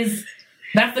 that's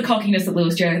the cockiness that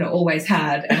Lewis Jetta always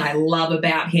had, and I love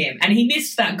about him. And he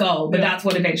missed that goal, but that's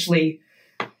what eventually...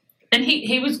 And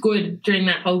he was good during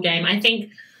that whole game. I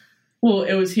think... Well,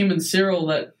 it was him and Cyril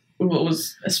that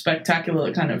was a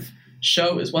spectacular kind of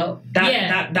show as well.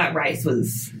 That race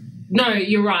was... No,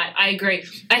 you're right. I agree.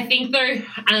 I think, though...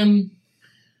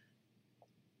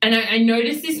 And I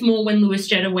noticed this more when Lewis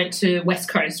Jetta went to West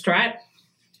Coast, right?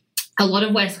 A lot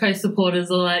of West Coast supporters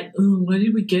are like, oh, why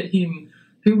did we get him?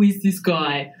 Who is this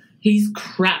guy? He's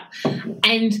crap.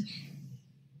 And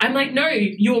I'm like, no,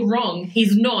 you're wrong.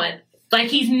 He's not. Like,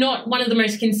 he's not one of the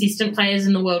most consistent players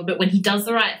in the world, but when he does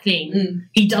the right thing,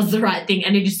 he does the right thing,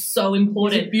 and it is so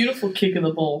important. It's a beautiful kick of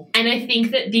the ball. And I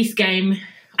think that this game,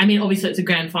 I mean, obviously it's a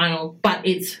grand final, but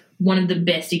it's one of the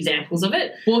best examples of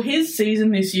it. Well, his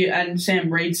season this year and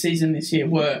Sam Reid's season this year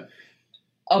were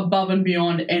above and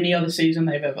beyond any other season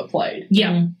they've ever played.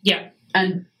 Yeah, yeah.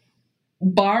 And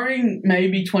barring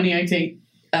maybe 2018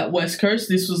 at West Coast,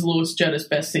 this was Lewis Jetta's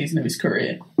best season of his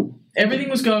career. Everything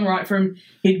was going right for him.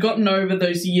 He'd gotten over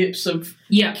those yips of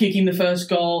kicking the first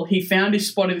goal. He found his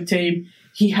spot in the team.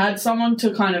 He had someone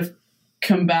to kind of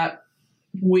combat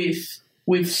with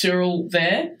Cyril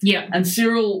there. Yeah. And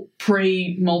Cyril,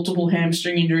 multiple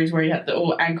hamstring injuries where he had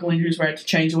or ankle injuries where he had to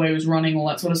change the way he was running, all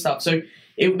that sort of stuff. So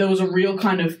there was a real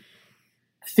kind of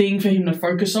thing for him to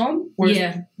focus on.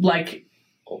 Whereas,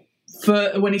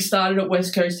 when he started at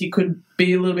West Coast, he could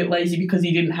be a little bit lazy because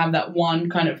he didn't have that one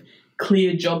kind of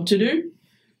clear job to do.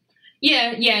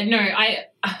 Yeah, no,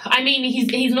 I mean,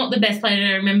 he's not the best player. And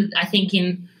I remember, I think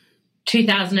in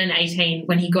 2018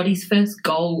 when he got his first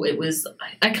goal, it was,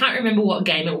 I can't remember what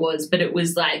game it was, but it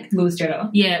was like Lewis Jetta.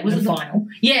 Yeah, it was the final.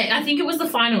 Yeah, I think it was the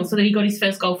final, so that he got his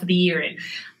first goal for the year in.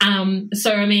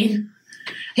 So I mean,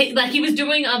 he was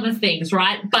doing other things,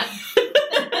 right? But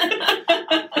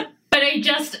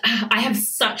I have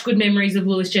such good memories of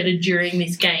Lewis Jetta during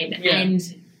this game, and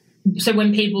so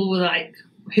when people were like,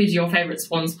 "Who's your favourite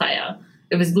Swans player?"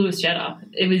 It was Lewis Jetta.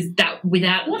 It was that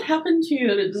without. What happened to you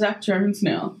that it's Zach Jones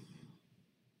now?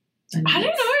 I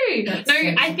don't know.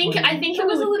 No, I think it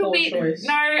was a little bit. Choice.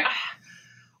 No,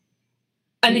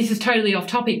 and this is totally off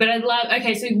topic, but I love.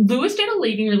 Okay, so Lewis Jetta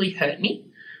leaving really hurt me.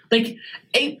 Like,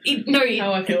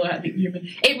 how I feel about human.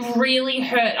 It really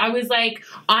hurt. I was like,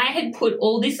 I had put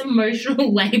all this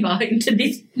emotional labour into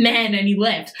this man, and he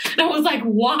left, and I was like,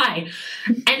 why?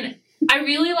 And I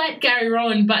really like Gary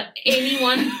Rowan, but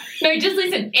anyone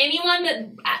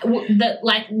that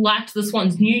liked the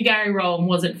Swans knew Gary Rowan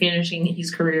wasn't finishing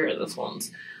his career at the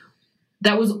Swans.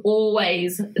 There was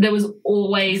always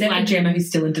Except like Gemma, who's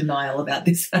still in denial about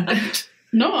this fact.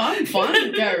 No, I'm fine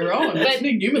with Gary Rowan. It's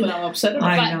Nick Newman that I'm upset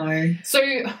about. I know. So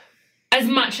as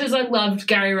much as I loved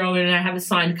Gary Rowan and I have a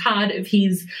signed card of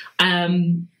his,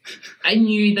 I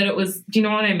knew that it was, do you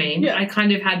know what I mean? Yeah. I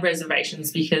kind of had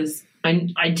reservations because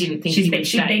I didn't think She's he would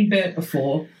stay. been burnt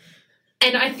before.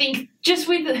 And I think just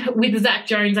with Zach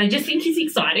Jones, I just think he's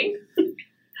exciting.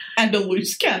 And a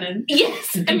loose cannon.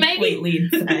 Yes, and maybe Completely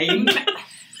insane.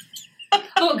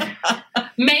 look,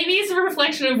 maybe it's a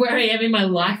reflection of where I am in my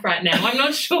life right now. I'm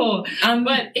not sure,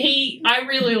 but I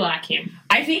really like him.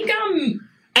 I think and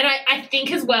I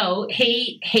think as well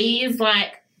he is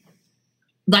like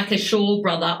a Shaw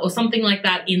brother or something like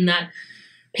that. In that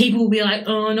people will be like,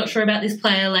 oh, not sure about this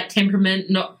player, like temperament,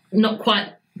 not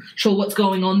quite sure what's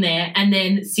going on there, and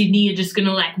then Sydney are just going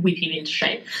to like whip him into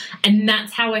shape, and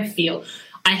that's how I feel.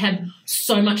 I have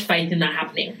so much faith in that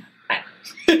happening.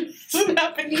 It hasn't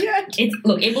happened yet.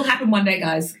 Look, it will happen one day,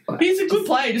 guys. He's a good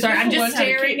player. Sorry, I'm just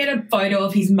staring at a photo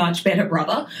of his much better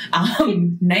brother,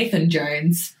 Nathan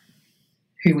Jones,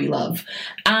 who we love.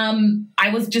 I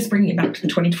was just bringing it back to the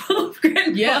 2012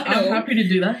 Grand Yeah, Final. I'm happy to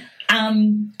do that.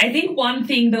 I think one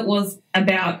thing that was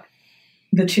about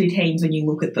the two teams when you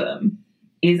look at them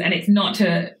is, and it's not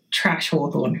to trash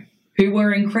Hawthorn, who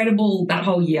were incredible that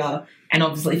whole year, and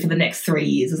obviously for the next 3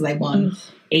 years as they won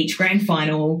each grand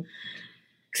final,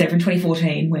 except for in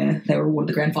 2014 where they were awarded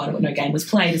the grand final but no game was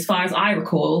played, as far as I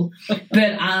recall.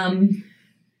 But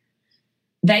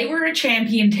they were a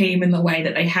champion team in the way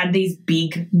that they had these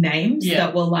big names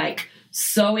that were like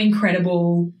so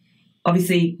incredible.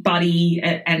 Obviously, Buddy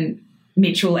and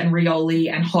Mitchell and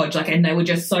Rioli and Hodge, and they were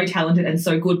just so talented and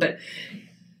so good. But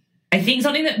I think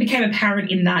something that became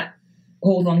apparent in that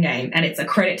Hawthorn game, and it's a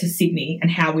credit to Sydney and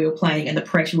how we were playing and the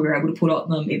pressure we were able to put on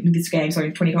them in this game, in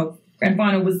 2012 grand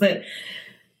final, was that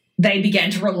they began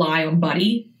to rely on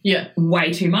Buddy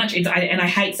way too much. And I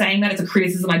hate saying that. It's a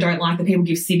criticism I don't like that people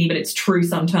give Sydney, but it's true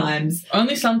sometimes.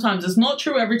 Only sometimes. It's not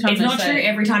true every time. It's not true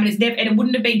every time, and it's never, and it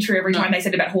wouldn't have been true every time they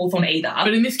said about Hawthorn either.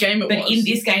 But in this game, it was. But in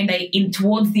this game,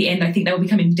 towards the end, I think they were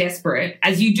becoming desperate,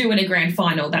 as you do in a grand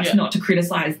final. That's not to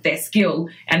criticise their skill,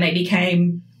 and they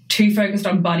became too focused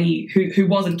on Buddy, who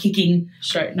wasn't kicking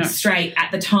straight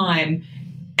at the time.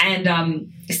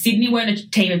 And Sydney weren't a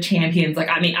team of champions.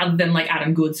 Other than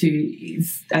Adam Goods, who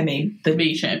is,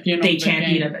 the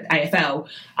champion of AFL.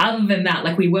 Other than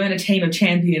that, we weren't a team of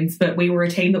champions, but we were a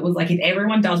team that was if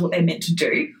everyone does what they're meant to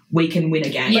do, we can win a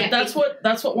game. Yeah, that's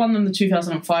what won them the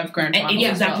 2005 grand final.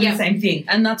 Yeah, exactly the same thing.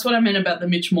 And that's what I meant about the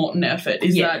Mitch Morton effort,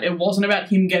 is that it wasn't about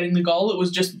him getting the goal, it was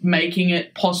just making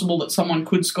it possible that someone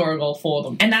could score a goal for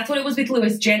them. And that's what it was with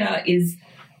Lewis Jetta, is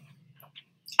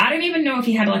I don't even know if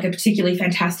he had a particularly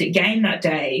fantastic game that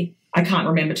day. I can't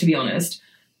remember, to be honest.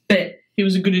 But he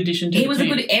was a good addition to the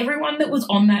team. Everyone that was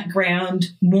on that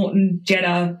ground, Morton,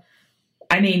 Jetta,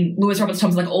 Lewis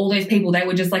Roberts-Thompson, all those people, they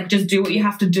were just do what you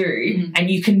have to do,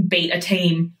 and you can beat a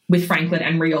team with Franklin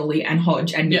and Rioli and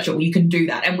Hodge and Mitchell. You can do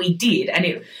that. And we did.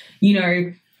 And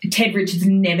Ted Richards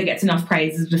never gets enough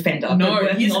praise as a defender. No,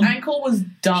 his ankle was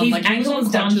done. His ankle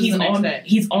was done.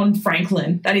 He's on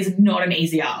Franklin. That is not an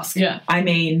easy ask. Yeah.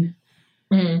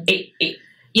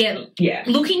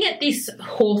 Looking at this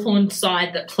Hawthorn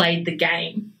side that played the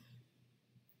game,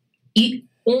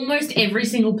 almost every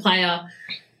single player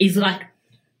is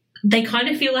they kind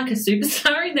of feel like a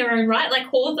superstar in their own right.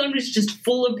 Hawthorn is just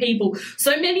full of people,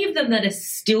 so many of them that are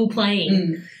still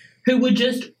playing, who were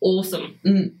just awesome.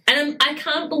 And I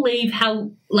can't believe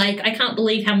how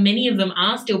many of them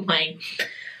are still playing.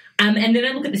 And then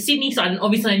I look at the Sydney side, and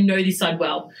obviously I know this side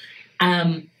well,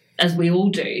 as we all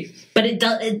do, but it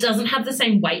doesn't have the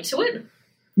same weight to it.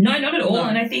 No, not at all. No.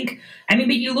 And I think, but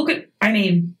you look at,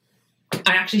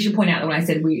 I actually should point out that when I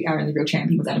said we are only real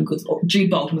champion was Adam Goods,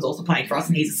 Jude Bolton was also playing for us,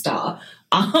 and he's a star.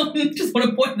 Just want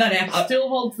to point that out. Still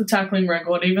holds the tackling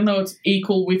record, even though it's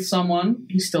equal with someone.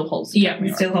 He still holds the tackling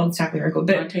record. Still holds the tackling record.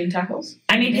 But 19 tackles.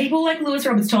 People like Lewis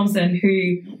Roberts-Thompson,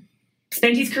 who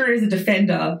spent his career as a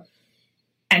defender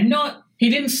and not. He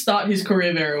didn't start his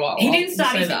career very well. He didn't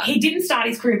start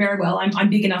his career very well. I'm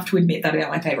big enough to admit that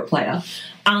about my favourite player.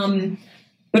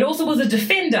 But also was a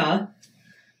defender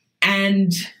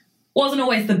and wasn't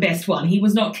always the best one. He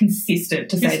was not consistent,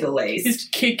 to say the least. His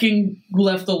kicking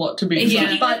left a lot to be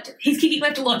desired. His kicking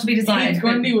left a lot to be desired. Heath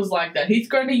Grundy was like that. Heath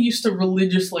Grundy used to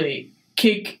religiously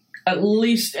kick at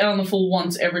least out on the full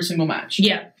once every single match.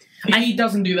 Yeah. He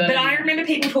doesn't do that But anymore. I remember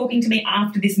people talking to me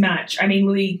after this match.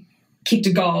 Louis kicked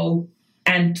a goal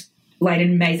and laid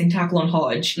an amazing tackle on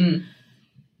Hodge.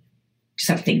 Just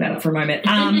have to think about it for a moment.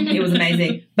 It was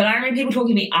amazing. But I remember people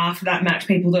talking to me after that match,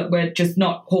 people that were just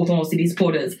not Hawthorn or City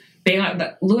supporters, being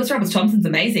like, Lewis Roberts-Thompson's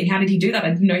amazing. How did he do that? I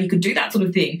didn't know he could do that sort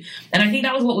of thing. And I think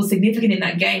that was what was significant in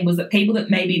that game, was that people that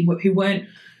maybe who weren't,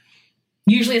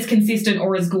 usually as consistent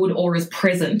or as good or as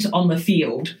present on the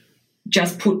field,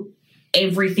 just put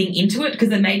everything into it because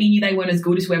they maybe knew they weren't as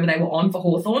good as whoever they were on for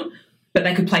Hawthorn, but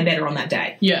they could play better on that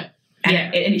day. Yeah.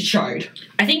 And it showed.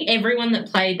 I think everyone that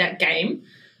played that game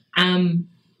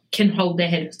can hold their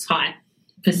heads high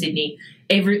for Sydney.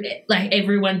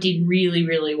 Everyone did really,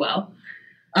 really well.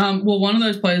 Well, one of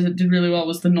those players that did really well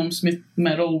was the Norm Smith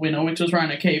medal winner, which was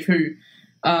Ryan O'Keefe, who,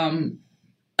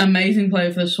 amazing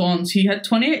player for the Swans. He had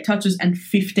 28 touches and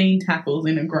 15 tackles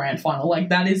in a grand final. Like,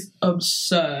 that is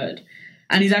absurd.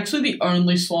 And he's actually the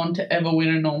only Swan to ever win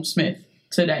a Norm Smith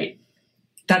to date.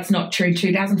 That's not true.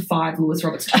 2005, Lewis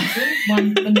Roberts-Thompson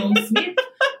won the Norm Smith,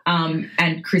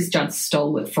 and Chris Judd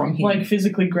stole it from him. Like,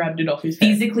 physically grabbed it off his head.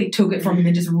 Physically took it from him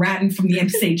and just ran from the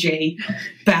MCG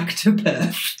back to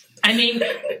Perth. I mean,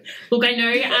 look, I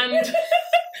know.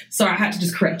 Sorry, I had to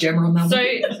just correct Gemma on that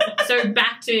one. So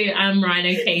back to Ryan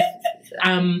O'Keefe.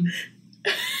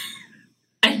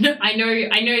 I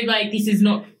know. Like, this is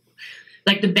not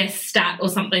like the best stat or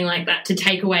something like that to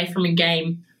take away from a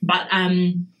game, but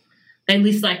they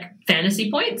list like fantasy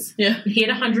points. Yeah, he had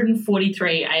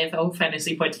 143 AFL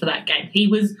fantasy points for that game. He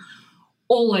was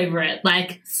all over it,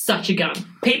 like such a gun.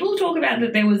 People talk about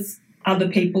that there was other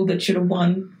people that should have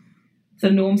won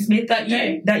the Norm Smith that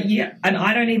year, and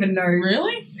I don't even know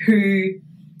really who.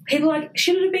 People are like,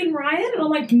 should it have been Ryan? And I'm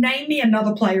like, name me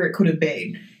another player it could have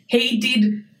been.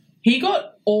 He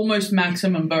got almost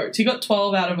maximum votes. He got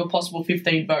 12 out of a possible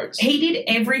 15 votes. He did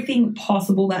everything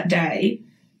possible that day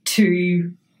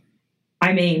to,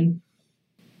 I mean,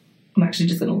 I'm actually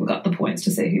just going to look up the points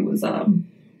to see who was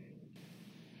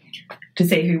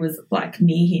like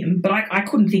near him, but I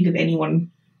couldn't think of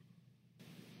anyone.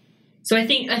 So I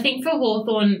think for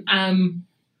Hawthorn,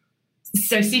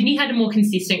 so Sydney had a more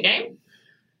consistent game,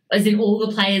 as in all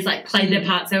the players like played their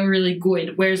parts. They were really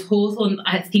good. Whereas Hawthorn,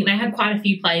 I think they had quite a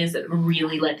few players that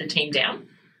really let the team down.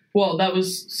 Well, that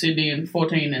was Sydney in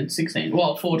 14 and 16.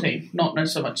 Well, 14, not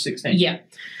so much 16. Yeah.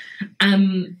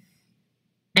 And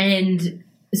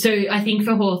so I think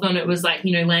for Hawthorn it was like,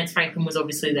 Lance Franklin was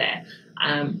obviously there.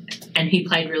 And he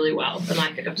played really well. And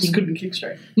like, just couldn't kick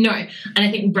straight. No. And I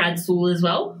think Brad Sewell as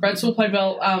well. Brad Sewell played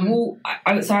well.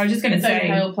 I was just going to say...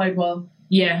 Hale played well.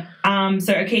 Yeah.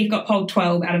 So O'Keefe got polled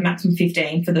 12 out of maximum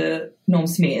 15 for the Norm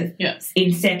Smith. Yeah.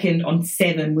 In second on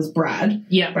 7 was Brad.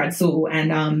 Yeah. Brad Sewell.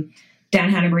 And Dan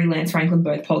Hanbury, Lance Franklin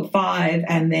both polled 5,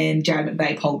 and then Jared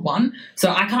McVeigh polled 1.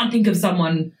 So I can't think of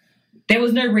someone... There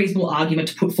was no reasonable argument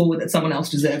to put forward that someone else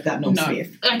deserved that Norm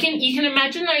Smith. You can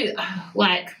imagine though,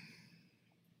 like...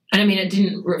 And I mean, it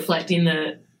didn't reflect in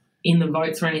the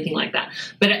votes or anything like that.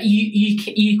 But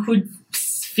you could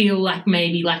feel like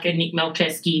maybe like a Nick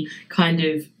Malcheski kind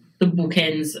of the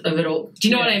bookends of it all. Do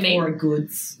you know what I mean? Or a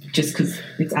Goods, just because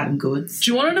it's Adam Goods.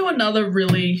 Do you want to know another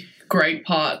really great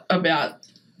part about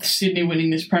Sydney winning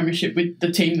this premiership with the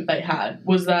team that they had?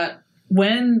 Was that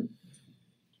when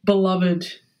beloved,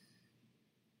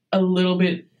 a little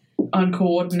bit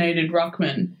uncoordinated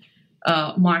ruckman,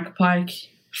 Mike Pike,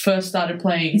 first started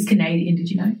playing... He's Canadian, did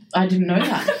you know? I didn't know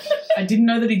that. I didn't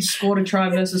know that he'd scored a try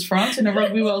versus France in a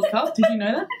Rugby World Cup. Did you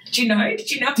know that? Did you know?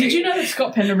 Did you know that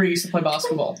Scott Penderbury used to play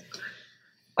basketball?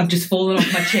 I've just fallen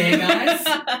off my chair, guys.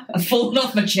 I've fallen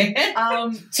off my chair.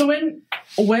 So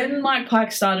when Mike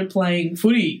Pike started playing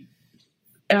footy,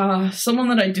 someone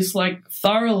that I dislike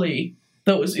thoroughly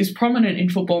that is prominent in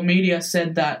football media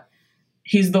said that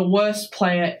he's the worst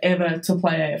player ever to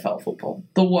play AFL football.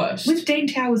 The worst. With Dean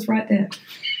Towers right there.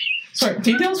 Sorry,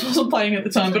 Dean Towers wasn't playing at the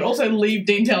time, but also leave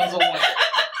Dean Towers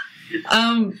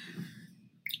alone.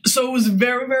 So it was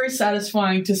very, very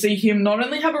satisfying to see him not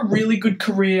only have a really good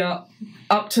career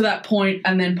up to that point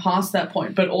and then past that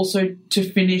point, but also to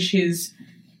finish his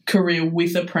career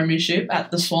with a premiership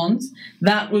at the Swans.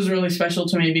 That was really special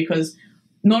to me because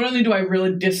not only do I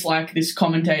really dislike this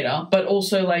commentator, but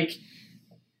also, like,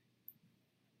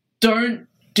 don't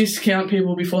discount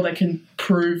people before they can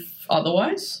prove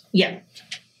otherwise. Yeah.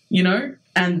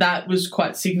 And that was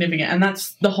quite significant. And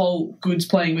that's the whole Goods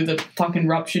playing with a fucking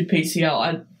ruptured PCL.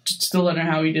 I still don't know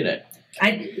how he did it.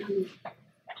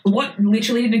 What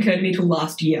literally didn't occur to me till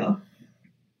last year,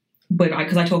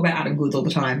 because I talk about Adam Goods all the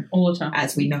time. All the time.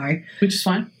 As we know. Which is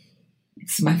fine.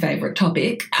 It's my favourite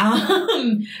topic.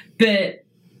 But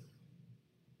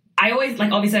I always,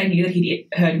 obviously I knew that he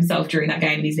hurt himself during that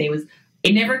game and his knee was...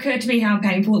 It never occurred to me how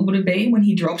painful it would have been when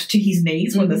he dropped to his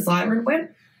knees when the siren went.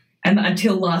 And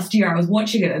until last year I was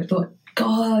watching it and thought,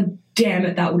 God damn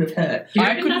it, that would have hurt.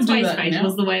 I couldn't do that. His face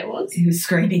was the way it was. He was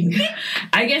screaming.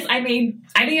 I think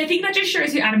that just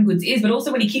shows who Adam Goods is, but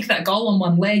also when he kicked that goal on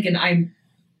one leg and I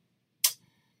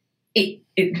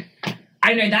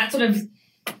know that sort of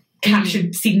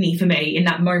captured Sydney for me in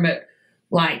that moment.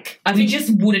 Like, we just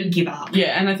wouldn't give up.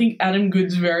 Yeah, and I think Adam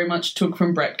Goodes very much took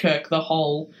from Brett Kirk the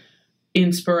whole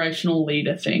inspirational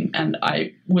leader thing, and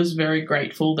I was very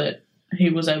grateful that he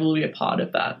was able to be a part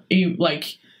of that.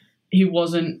 He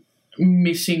wasn't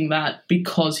missing that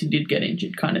because he did get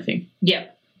injured kind of thing.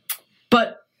 Yep.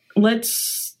 But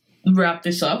let's wrap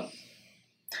this up.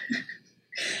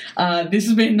 This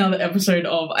has been another episode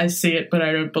of I See It But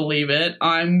I Don't Believe It.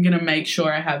 I'm going to make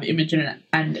sure I have Imogen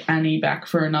and Annie back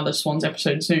for another Swans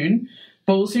episode soon.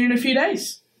 But we'll see you in a few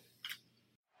days.